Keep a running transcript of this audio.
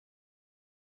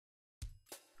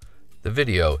The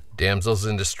video, Damsels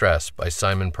in Distress by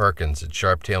Simon Perkins at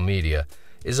Sharptail Media,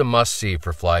 is a must-see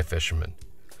for fly fishermen.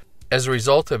 As a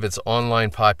result of its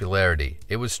online popularity,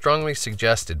 it was strongly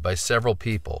suggested by several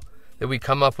people that we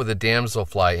come up with a Damsel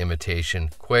Fly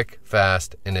imitation quick,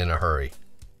 fast, and in a hurry.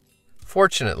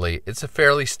 Fortunately, it's a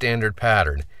fairly standard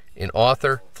pattern in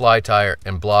author, fly tyer,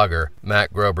 and blogger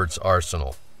Matt Grobert's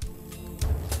arsenal.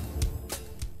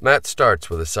 Matt starts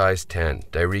with a size 10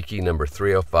 Daiichi No.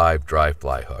 305 dry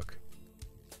fly hook.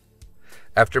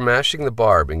 After mashing the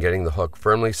barb and getting the hook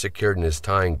firmly secured in his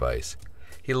tying vise,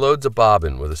 he loads a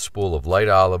bobbin with a spool of light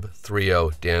olive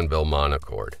 3/0 Danville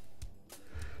monocord.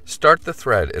 Start the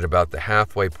thread at about the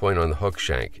halfway point on the hook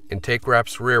shank and take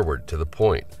wraps rearward to the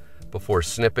point before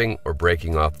snipping or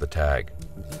breaking off the tag.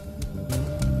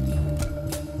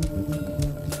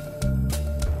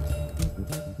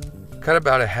 Cut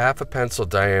about a half a pencil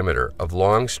diameter of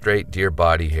long, straight deer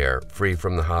body hair free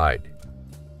from the hide.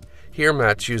 Here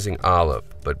Matt's using olive,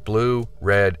 but blue,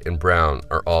 red, and brown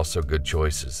are also good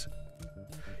choices.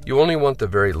 You only want the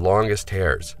very longest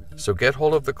hairs, so get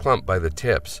hold of the clump by the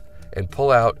tips and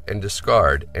pull out and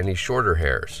discard any shorter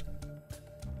hairs.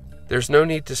 There's no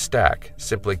need to stack,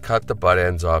 simply cut the butt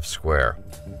ends off square.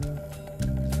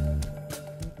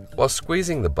 While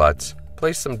squeezing the butts,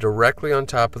 place them directly on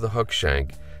top of the hook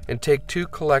shank and take 2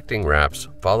 collecting wraps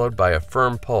followed by a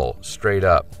firm pull straight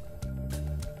up.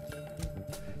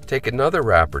 Take another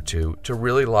wrap or 2 to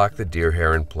really lock the deer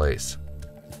hair in place.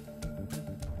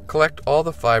 Collect all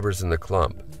the fibers in the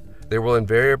clump. There will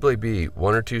invariably be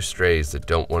 1 or 2 strays that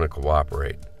don't want to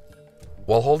cooperate.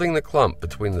 While holding the clump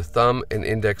between the thumb and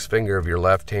index finger of your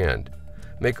left hand,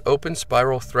 make open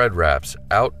spiral thread wraps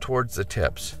out towards the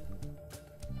tips.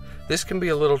 This can be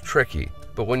a little tricky,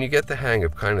 but when you get the hang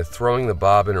of kind of throwing the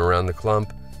bobbin around the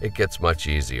clump, it gets much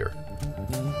easier.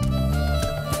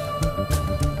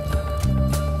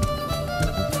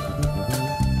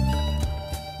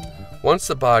 Once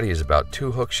the body is about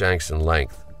 2 hook shanks in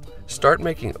length, start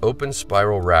making open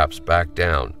spiral wraps back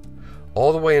down,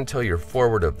 all the way until you're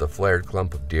forward of the flared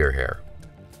clump of deer hair.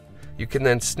 You can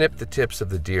then snip the tips of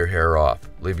the deer hair off,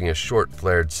 leaving a short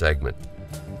flared segment.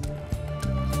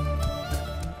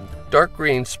 Dark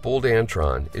green Spooled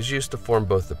Antron is used to form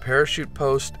both the parachute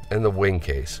post and the wing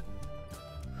case.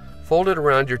 Fold it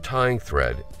around your tying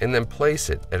thread and then place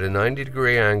it at a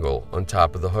 90-degree angle on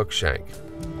top of the hook shank.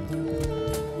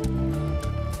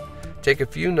 Take a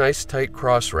few nice tight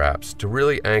cross wraps to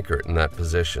really anchor it in that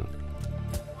position.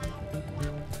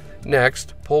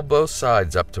 Next, pull both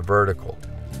sides up to vertical.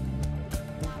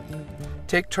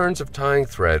 Take turns of tying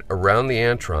thread around the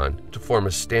antron to form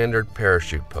a standard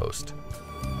parachute post.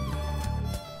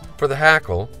 For the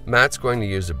hackle, Matt's going to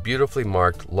use a beautifully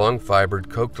marked,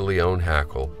 long-fibered Coq de Leon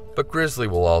hackle, but grizzly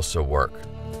will also work.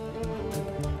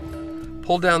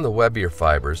 Pull down the webbier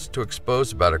fibers to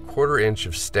expose about a 1/4 inch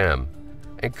of stem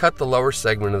and cut the lower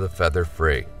segment of the feather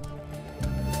free.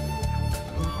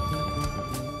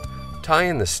 Tie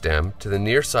in the stem to the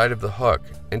near side of the hook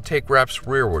and take wraps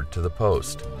rearward to the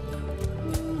post.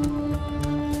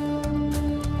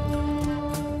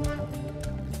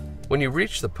 When you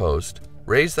reach the post,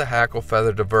 raise the hackle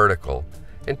feather to vertical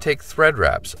and take thread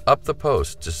wraps up the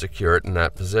post to secure it in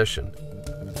that position.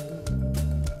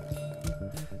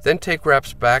 Then take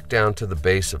wraps back down to the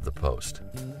base of the post.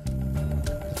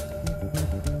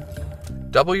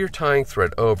 Double your tying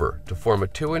thread over to form a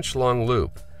 2-inch long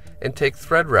loop and take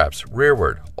thread wraps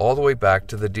rearward all the way back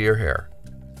to the deer hair.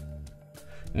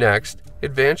 Next,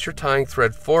 advance your tying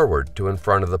thread forward to in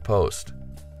front of the post.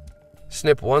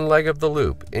 Snip one leg of the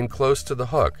loop in close to the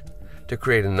hook to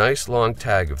create a nice long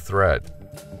tag of thread.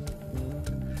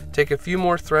 Take a few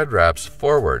more thread wraps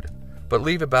forward, but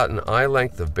leave about an eye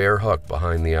length of bare hook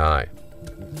behind the eye.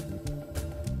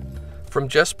 From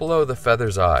just below the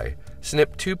feather's eye,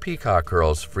 snip 2 peacock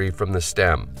herls free from the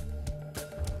stem.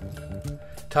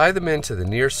 Tie them into the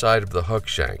near side of the hook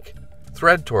shank.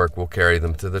 Thread torque will carry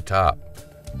them to the top.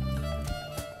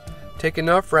 Take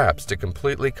enough wraps to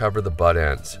completely cover the butt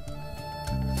ends.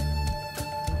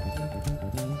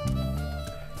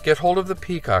 Get hold of the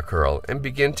peacock herl and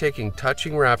begin taking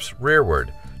touching wraps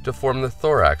rearward to form the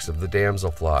thorax of the Damsel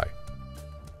Fly.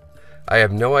 I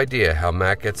have no idea how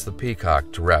Matt gets the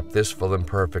peacock to wrap this full and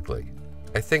perfectly.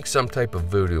 I think some type of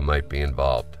voodoo might be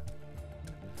involved.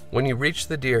 When you reach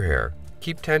the deer hair,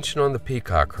 keep tension on the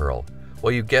peacock herl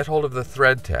while you get hold of the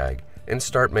thread tag and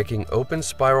start making open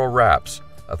spiral wraps,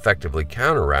 effectively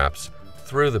counter wraps,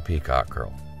 through the peacock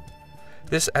herl.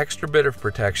 This extra bit of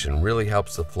protection really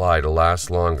helps the fly to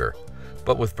last longer,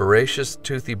 but with voracious,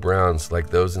 toothy browns like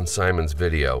those in Simon's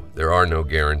video, there are no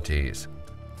guarantees.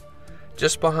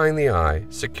 Just behind the eye,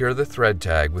 secure the thread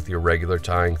tag with your regular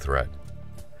tying thread.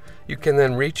 You can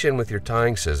then reach in with your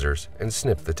tying scissors and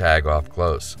snip the tag off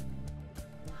close.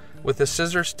 With the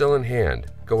scissors still in hand,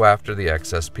 go after the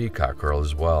excess peacock herl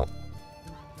as well.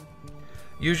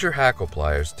 Use your hackle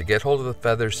pliers to get hold of the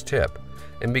feather's tip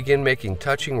and begin making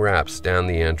touching wraps down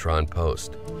the antron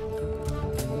post.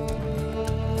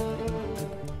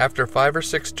 After 5 or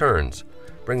 6 turns,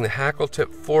 bring the hackle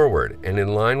tip forward and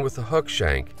in line with the hook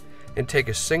shank and take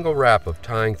a single wrap of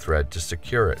tying thread to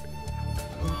secure it.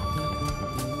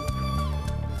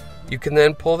 You can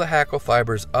then pull the hackle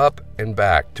fibers up and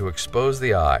back to expose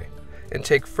the eye and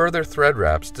take further thread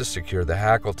wraps to secure the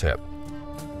hackle tip.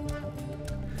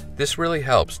 This really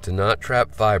helps to not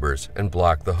trap fibers and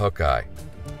block the hook eye.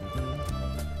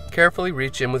 Carefully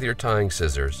reach in with your tying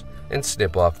scissors and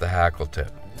snip off the hackle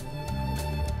tip.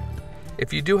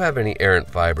 If you do have any errant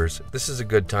fibers, this is a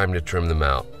good time to trim them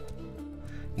out.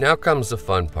 Now comes the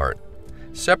fun part.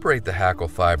 Separate the hackle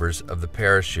fibers of the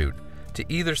parachute to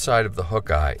either side of the hook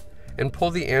eye and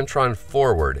pull the antron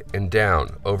forward and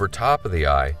down over top of the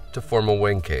eye to form a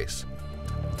wing case.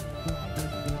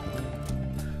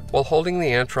 While holding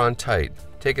the antron tight,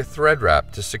 take a thread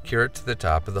wrap to secure it to the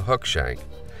top of the hook shank,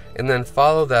 and then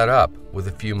follow that up with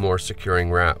a few more securing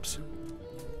wraps.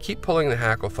 Keep pulling the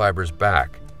hackle fibers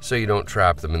back so you don't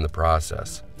trap them in the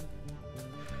process.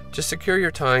 To secure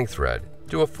your tying thread,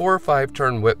 do a 4 or 5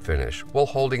 turn whip finish while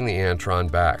holding the antron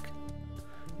back.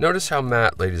 Notice how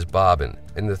Matt laid his bobbin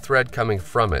and the thread coming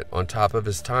from it on top of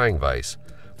his tying vise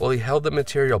while he held the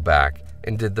material back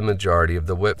and did the majority of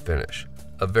the whip finish.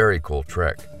 A very cool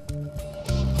trick.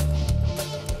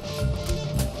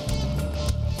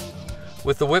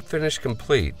 With the whip finish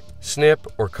complete, snip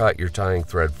or cut your tying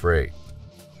thread free.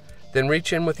 Then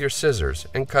reach in with your scissors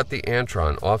and cut the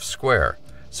antron off square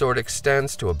so it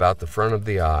extends to about the front of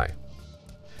the eye.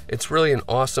 It's really an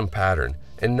awesome pattern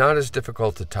and not as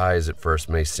difficult to tie as it first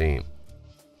may seem.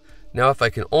 Now if I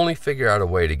can only figure out a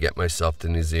way to get myself to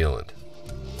New Zealand.